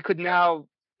 They could now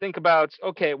think about,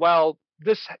 okay, well,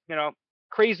 this,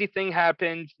 crazy thing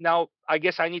happened. Now I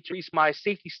guess I need to increase my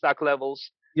safety stock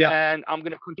levels. Yeah. And I'm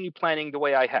going to continue planning the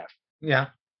way I have. Yeah.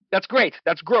 That's great.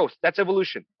 That's growth. That's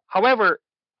evolution. However,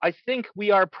 I think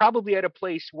we are probably at a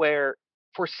place where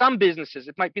for some businesses,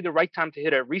 it might be the right time to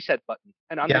hit a reset button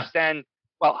and understand,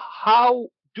 well, how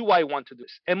do I want to do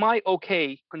this? Am I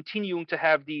okay continuing to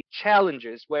have the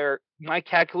challenges where my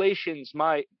calculations,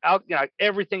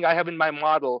 everything I have in my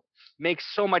model makes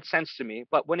so much sense to me,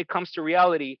 but when it comes to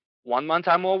reality, 1 month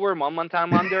I'm over, 1 month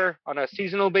I'm under, on a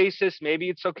seasonal basis, maybe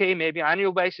it's okay, maybe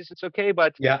annual basis it's okay,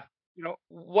 but Yeah.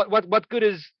 What good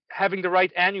is having the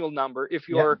right annual number if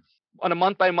you're on a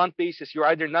month by month basis, you're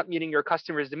either not meeting your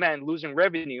customers' demand, losing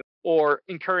revenue, or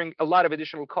incurring a lot of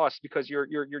additional costs because you're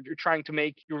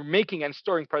making and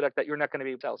storing product that you're not going to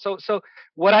be able to sell. So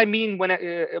what I mean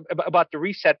about the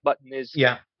reset button is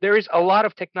there is a lot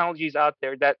of technologies out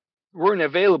there that weren't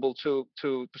available to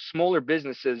smaller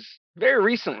businesses very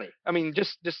recently. I mean,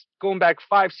 just going back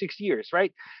 5-6 years,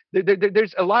 right?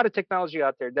 There's a lot of technology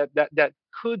out there that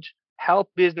could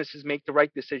help businesses make the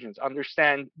right decisions,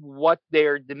 understand what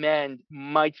their demand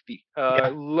might be,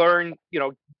 learn,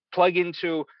 plug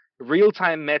into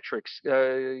real-time metrics,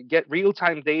 get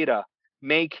real-time data,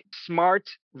 make smart,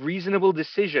 reasonable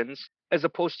decisions as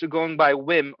opposed to going by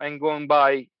whim and going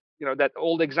by that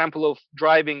old example of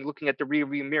driving, looking at the rear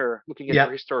view mirror, looking at your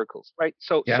Yeah. historicals, right?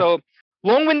 So Yeah.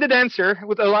 long-winded answer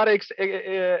with a lot of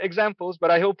examples,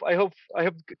 but I hope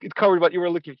it covered what you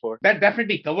were looking for. That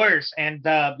definitely covers, and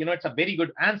it's a very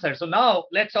good answer. So now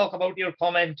let's talk about your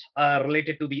comment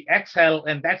related to the Excel,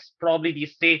 and that's probably the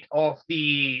state of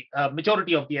the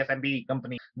majority of the SMB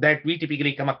company that we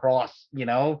typically come across.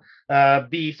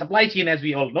 The supply chain, as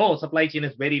we all know, supply chain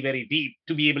is very, very deep.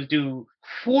 To be able to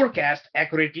forecast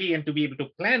accurately and to be able to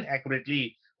plan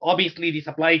accurately, obviously the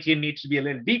supply chain needs to be a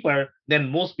little deeper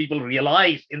than most people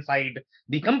realize inside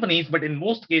the companies. But in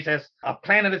most cases, a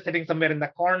planner is sitting somewhere in the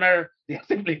corner. They are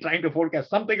simply trying to forecast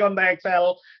something on the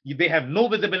Excel. They have no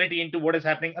visibility into what is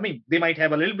happening. I mean, they might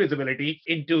have a little visibility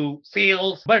into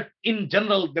sales, but in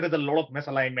general, there is a lot of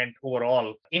misalignment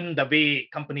overall in the way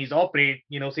companies operate.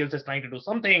 Sales is trying to do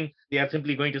something. They are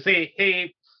simply going to say,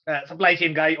 hey, supply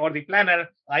chain guy or the planner,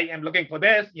 I am looking for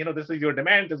this. This is your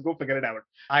demand. Just go figure it out.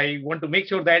 I want to make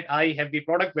sure that I have the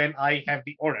product when I have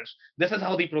the orders. This is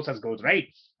how the process goes, right?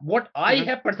 What I Mm-hmm.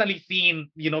 have personally seen,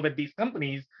 with these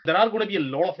companies, there are going to be a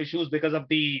lot of issues because of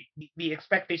the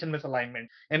expectation misalignment.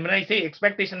 And when I say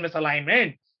expectation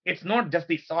misalignment, it's not just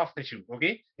the soft issue,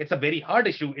 okay? It's a very hard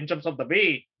issue in terms of the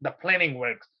way the planning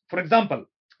works. For example,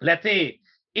 let's say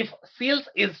if sales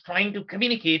is trying to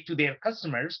communicate to their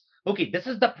customers, okay, this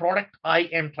is the product I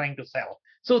am trying to sell.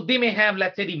 So they may have,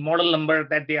 let's say, the model number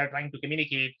that they are trying to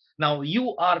communicate. Now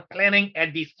you are planning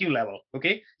at the SKU level,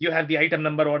 okay? You have the item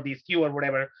number or the SKU or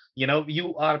whatever,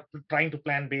 you are trying to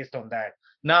plan based on that.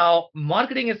 Now,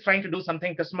 marketing is trying to do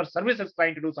something, customer service is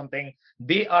trying to do something.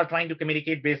 They are trying to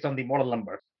communicate based on the model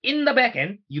number. In the back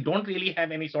end, you don't really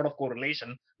have any sort of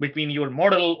correlation between your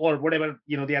model or whatever,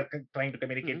 they are trying to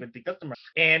communicate Mm-hmm. with the customer.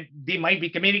 And they might be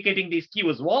communicating the SKU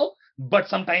as well, but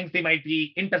sometimes they might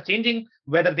be interchanging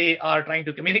whether they are trying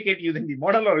to communicate using the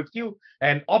model or SKU.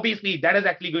 And obviously, that is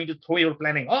actually going to throw your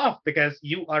planning off because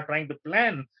you are trying to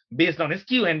plan based on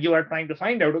SKU and you are trying to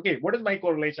find out, okay, what is my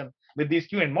correlation with the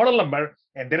SKU and model number?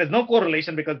 And there is no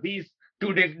correlation because these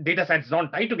two data sets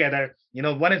don't tie together.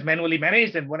 One is manually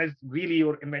managed and one is really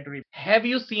your inventory. Have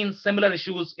you seen similar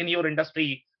issues in your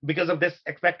industry because of this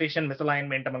expectation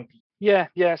misalignment among people?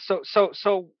 Yeah.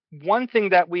 So one thing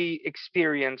that we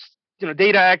experienced,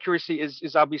 data accuracy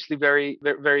is obviously very,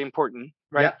 very, very important,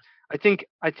 right? Yeah.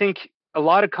 I think a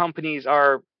lot of companies,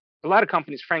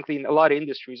 frankly, in a lot of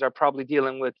industries, are probably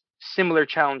dealing with similar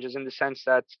challenges in the sense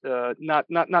that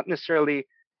not necessarily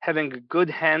having a good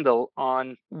handle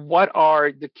on what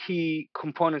are the key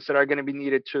components that are going to be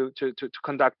needed to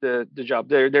conduct the job.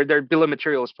 Their bill of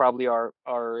materials probably are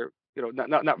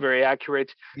not very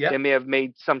accurate. Yeah. They may have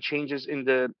made some changes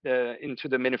into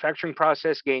the manufacturing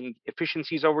process, gained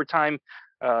efficiencies over time,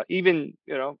 even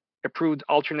approved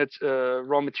alternate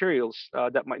raw materials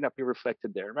that might not be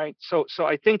reflected there, right? So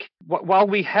I think while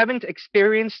we haven't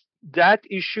experienced that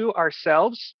issue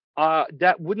ourselves,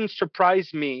 that wouldn't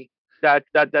surprise me that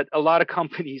a lot of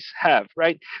companies have,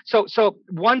 right? So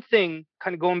one thing,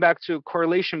 kind of going back to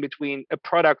correlation between a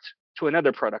product to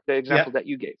another product, the Yeah. example that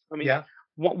you gave. I mean, Yeah.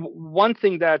 one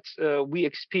thing that we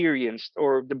experienced,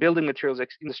 or the building materials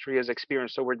industry has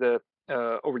experienced over the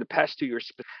past 2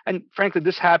 years, and frankly,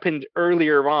 this happened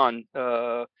earlier on,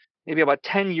 maybe about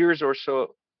 10 years or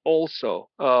so. Also,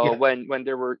 Yeah. when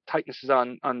there were tightnesses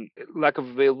on lack of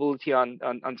availability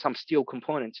on some steel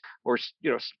components or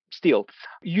steel,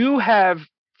 you have,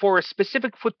 for a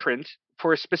specific footprint,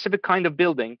 for a specific kind of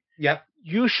building, Yeah.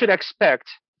 you should expect,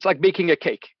 it's like baking a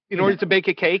cake. In order Yeah. to bake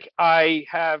a cake, I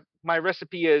have, my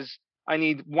recipe is, I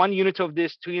need 1 unit of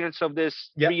this, 2 units of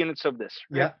this, Yeah. 3 units of this,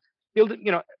 right? Yeah. Building,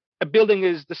 a building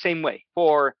is the same way.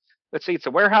 For, let's say it's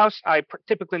a warehouse, I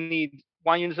typically need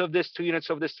 1 unit of this, 2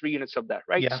 units of this, 3 units of that,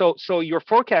 right? Yeah. So your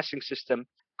forecasting system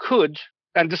could,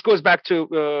 and this goes back to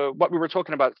what we were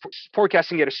talking about,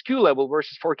 forecasting at a SKU level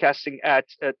versus forecasting at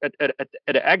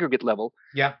an aggregate level.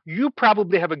 Yeah. You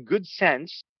probably have a good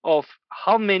sense of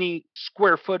how many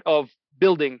square foot of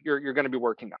building you're going to be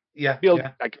working on. Yeah. Build,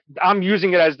 Yeah. like, I'm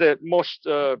using it as the most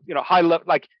high level,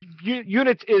 like,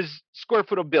 unit is square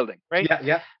foot of building, right? Yeah.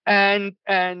 Yeah. And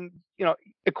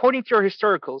according to your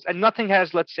historicals, and nothing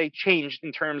has, let's say, changed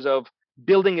in terms of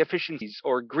building efficiencies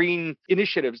or green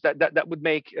initiatives that would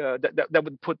make that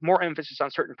would put more emphasis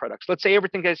on certain products. Let's say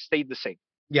everything has stayed the same.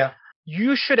 Yeah.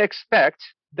 You should expect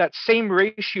that same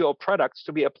ratio of products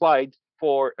to be applied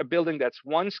for a building that's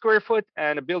 1 square foot,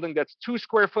 and a building that's 2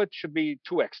 square foot should be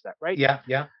 2x that, right? Yeah.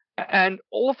 Yeah. And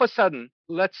all of a sudden,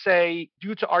 let's say,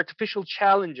 due to artificial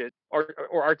challenges or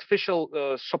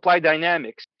artificial supply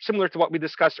dynamics, similar to what we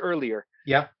discussed earlier,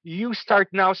 Yeah. you start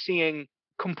now seeing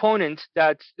components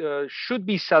that should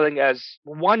be selling as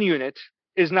 1 unit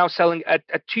is now selling at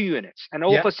 2 units, and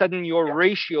all of a sudden your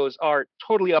ratios are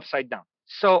totally upside down.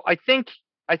 So I think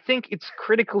it's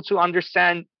critical to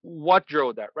understand what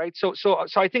drove that, right? So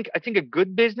I think a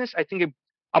good business,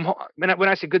 when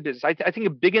I say good business, I think a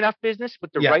big enough business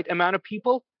with the right amount of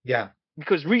people,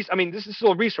 because this is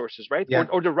all resources, right?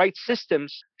 Or the right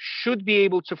systems should be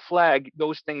able to flag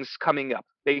those things coming up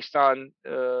based on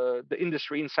the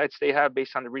industry insights they have,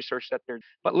 based on the research that they're.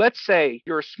 But let's say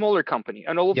you're a smaller company,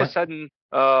 and all of a sudden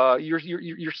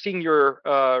you're seeing your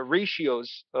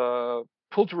ratios,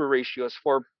 pull through ratios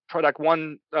for product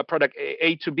one, product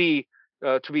A to B,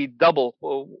 to be double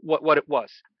what it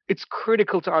was. It's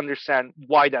critical to understand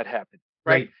why that happened,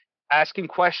 right? Asking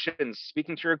questions,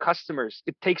 speaking to your customers.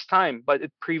 It takes time, but it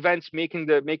prevents making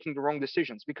the wrong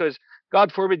decisions, because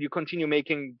God forbid you continue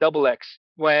making double X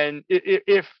when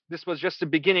if this was just the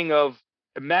beginning of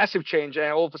a massive change,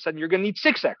 and all of a sudden you're going to need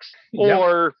 6X.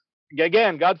 Or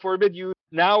again, God forbid you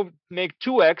now make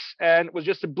 2X and it was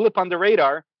just a blip on the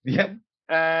radar.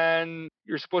 And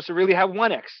you're supposed to really have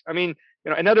 1X.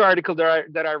 Another article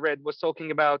that I read was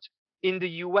talking about, in the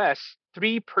US,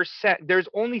 3%, there's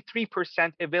only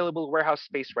 3% available warehouse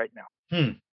space right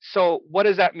now. So what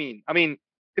does that mean?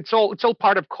 It's all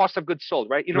part of cost of goods sold,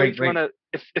 right? In order to run a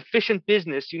efficient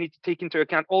business, you need to take into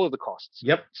account all of the costs.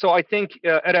 So I think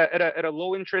at a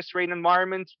low interest rate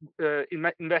environment,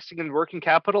 investing in working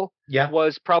capital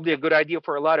was probably a good idea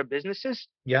for a lot of businesses.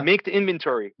 Make the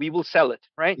inventory, we will sell it,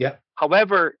 right?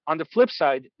 However, on the flip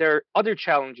side, there are other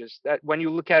challenges that, when you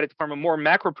look at it from a more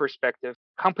macro perspective,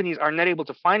 companies are not able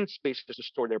to find spaces to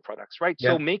store their products, right?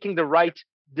 So making the right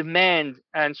demand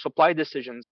and supply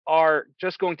decisions are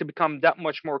just going to become that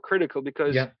much more critical,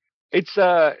 because it's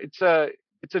a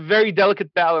very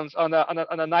delicate balance on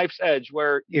a knife's edge,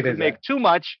 where you can make too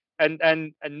much and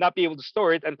not be able to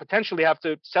store it, and potentially have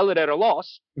to sell it at a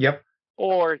loss.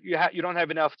 Or you don't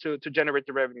have enough to generate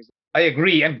the revenues. I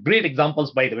agree, and great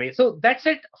examples, by the way. So that's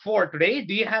it for today.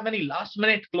 Do you have any last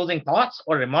minute closing thoughts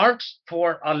or remarks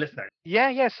for our listeners?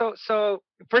 Yeah. So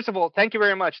first of all, thank you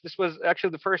very much. This was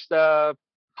actually the first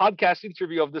podcast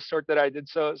interview of this sort that I did.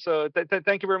 So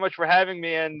thank you very much for having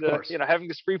me, and having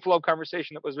this free flow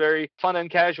conversation that was very fun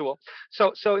and casual.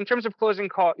 So in terms of closing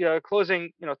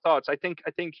thoughts, I think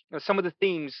some of the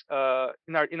themes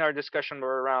in our discussion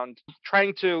were around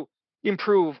trying to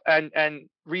improve and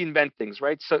reinvent things,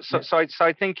 right? So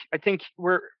I think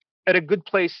we're at a good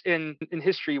place in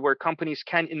history where companies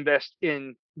can invest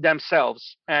in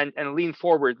themselves and lean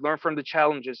forward, learn from the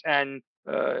challenges, and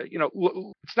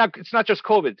it's not just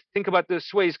COVID. Think about the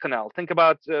Suez Canal. Think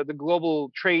about the global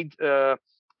trade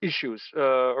issues,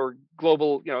 or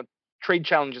global trade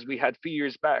challenges we had a few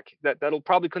years back. That'll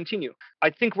probably continue.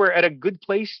 I think we're at a good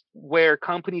place where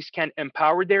companies can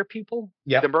empower their people,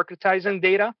 democratizing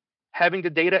data, having the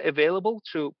data available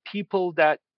to people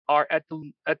that are at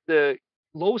the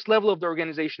lowest level of the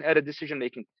organization at a decision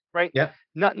making, right?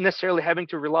 Not necessarily having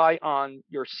to rely on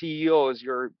your CEOs,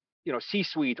 your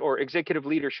C-suite or executive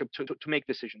leadership to make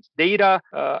decisions. Data,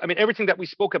 everything that we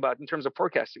spoke about in terms of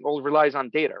forecasting all relies on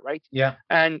data, right?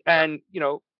 And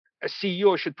a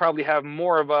CEO should probably have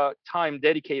more of a time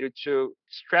dedicated to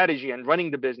strategy and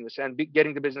running the business and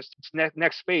getting the business to its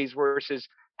next phase, versus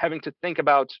having to think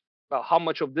about how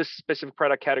much of this specific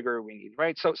product category we need,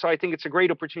 right? So I think it's a great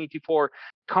opportunity for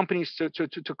companies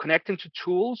to connect into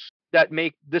tools that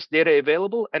make this data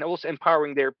available, and also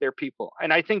empowering their people.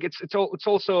 And I think it's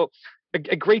also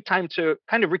a great time to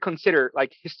kind of reconsider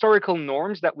like historical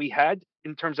norms that we had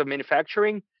in terms of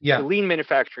manufacturing, the lean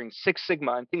manufacturing, Six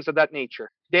Sigma, and things of that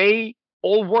nature. They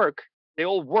all worked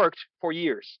for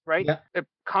years, right? A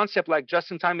concept like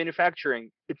just-in-time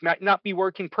manufacturing, it might not be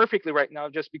working perfectly right now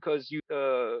just because you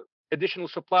additional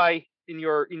supply in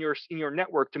your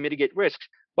network to mitigate risks.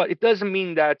 But it doesn't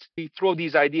mean that we throw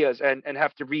these ideas and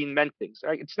have to reinvent things,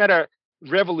 right? It's not a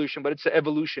revolution, but it's an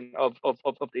evolution of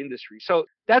the industry. So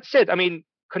that's it.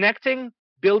 Connecting,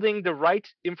 building the right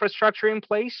infrastructure in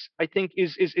place, I think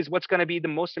is what's going to be the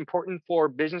most important for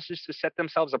businesses to set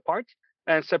themselves apart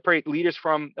and separate leaders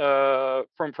from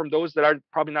those that are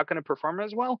probably not going to perform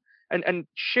as well, and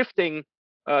shifting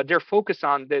their focus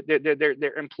on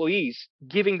their employees,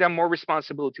 giving them more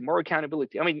responsibility, more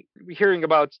accountability. We're hearing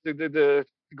about the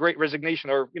Great Resignation,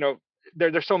 or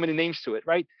there's so many names to it,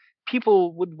 right?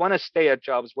 People would want to stay at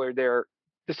jobs where their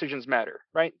decisions matter,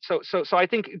 right? So I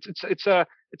think it's a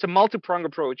multi-pronged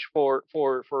approach for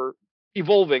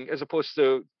evolving, as opposed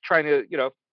to trying to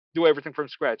do everything from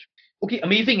scratch. Okay,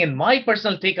 amazing. And my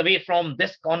personal takeaway from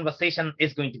this conversation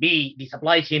is going to be the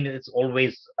supply chain is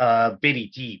always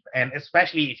very deep. And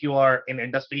especially if you are in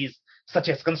industries such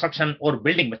as construction or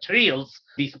building materials,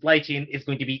 the supply chain is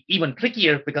going to be even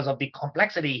trickier because of the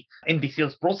complexity in the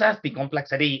sales process, the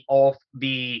complexity of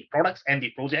the products and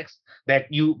the projects that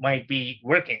you might be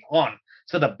working on.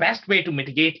 So the best way to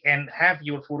mitigate and have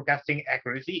your forecasting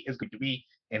accuracy is going to be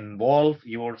involve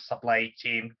your supply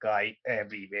chain guy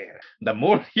everywhere. The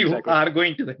more you are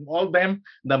going to involve them,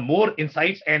 the more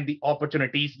insights and the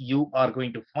opportunities you are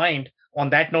going to find. On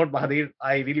that note, Bahadir,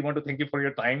 I really want to thank you for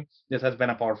your time. This has been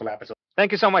a powerful episode.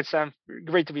 Thank you so much, Sam.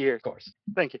 Great to be here. Of course.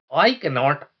 Thank you. I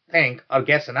cannot thank our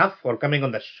guests enough for coming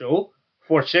on the show,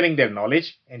 for sharing their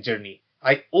knowledge and journey.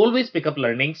 I always pick up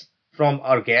learnings from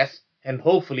our guests, and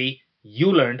hopefully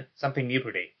you learned something new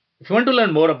today. If you want to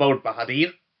learn more about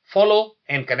Bahadir, follow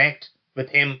and connect with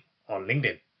him on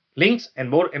LinkedIn. Links and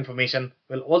more information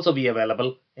will also be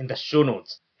available in the show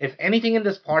notes. If anything in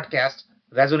this podcast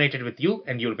resonated with you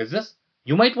and your business,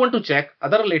 you might want to check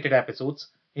other related episodes,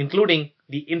 including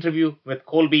the interview with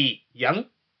Colby Young,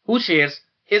 who shares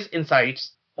his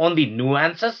insights on the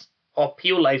nuances of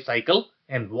PO life cycle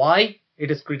and why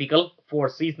it is critical for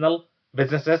seasonal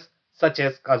businesses such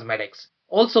as cosmetics.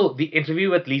 Also, the interview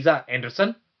with Lisa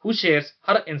Anderson, who shares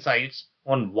her insights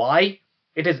on why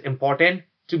it is important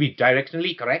to be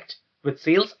directionally correct with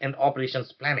sales and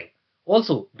operations planning.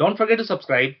 Also, don't forget to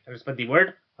subscribe and spread the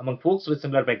word among folks with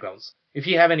similar backgrounds. If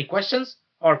you have any questions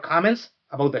or comments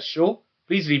about the show,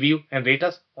 please review and rate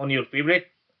us on your favorite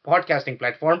podcasting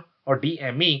platform or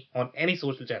DM me on any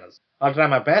social channels. I'll try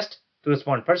my best to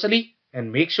respond personally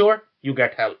and make sure you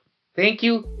get help. Thank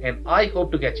you, and I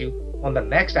hope to get you on the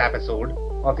next episode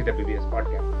of the WBS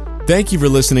Podcast. Thank you for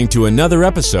listening to another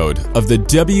episode of the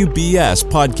WBS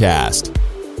Podcast.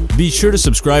 Be sure to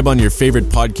subscribe on your favorite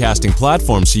podcasting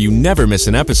platform so you never miss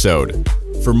an episode.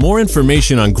 For more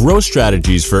information on growth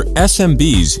strategies for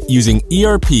SMBs using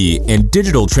ERP and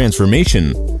digital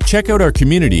transformation, check out our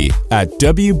community at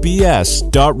WBS.rocks.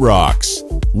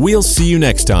 We'll see you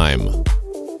next time.